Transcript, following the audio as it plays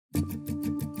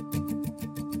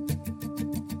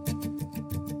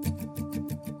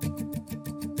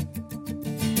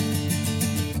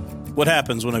What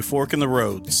happens when a fork in the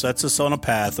road sets us on a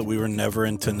path that we were never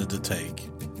intended to take?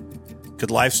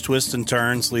 Could life's twists and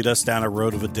turns lead us down a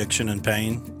road of addiction and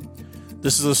pain?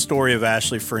 This is the story of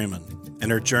Ashley Freeman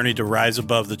and her journey to rise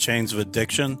above the chains of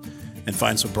addiction and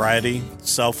find sobriety,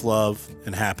 self-love,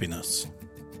 and happiness.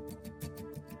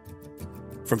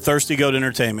 From Thirsty Goat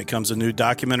Entertainment comes a new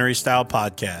documentary-style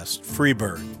podcast,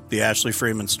 FREEBIRD, The Ashley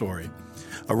Freeman Story.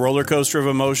 A roller coaster of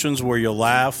emotions where you'll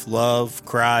laugh, love,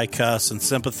 cry, cuss, and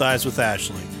sympathize with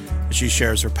Ashley as she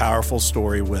shares her powerful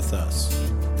story with us.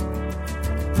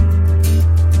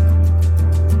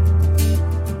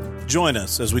 Join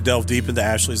us as we delve deep into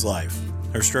Ashley's life,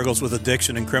 her struggles with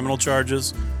addiction and criminal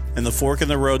charges, and the fork in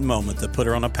the road moment that put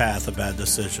her on a path of bad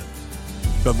decisions.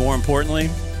 But more importantly,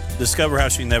 discover how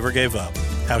she never gave up,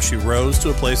 how she rose to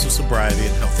a place of sobriety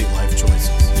and healthy life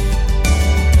choices.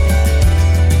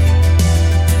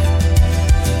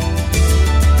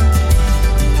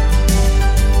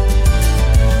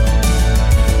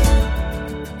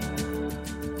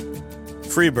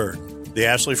 FREEBIRD, The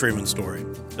Ashley Freeman Story.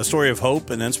 A story of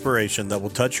hope and inspiration that will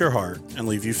touch your heart and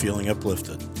leave you feeling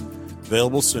uplifted.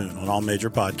 Available soon on all major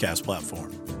podcast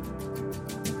platforms.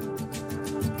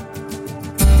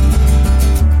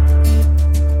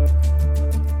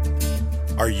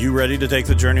 Are you ready to take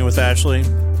the journey with Ashley?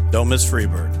 Don't miss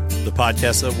FREEBIRD, the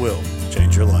podcast that will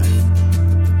change your life.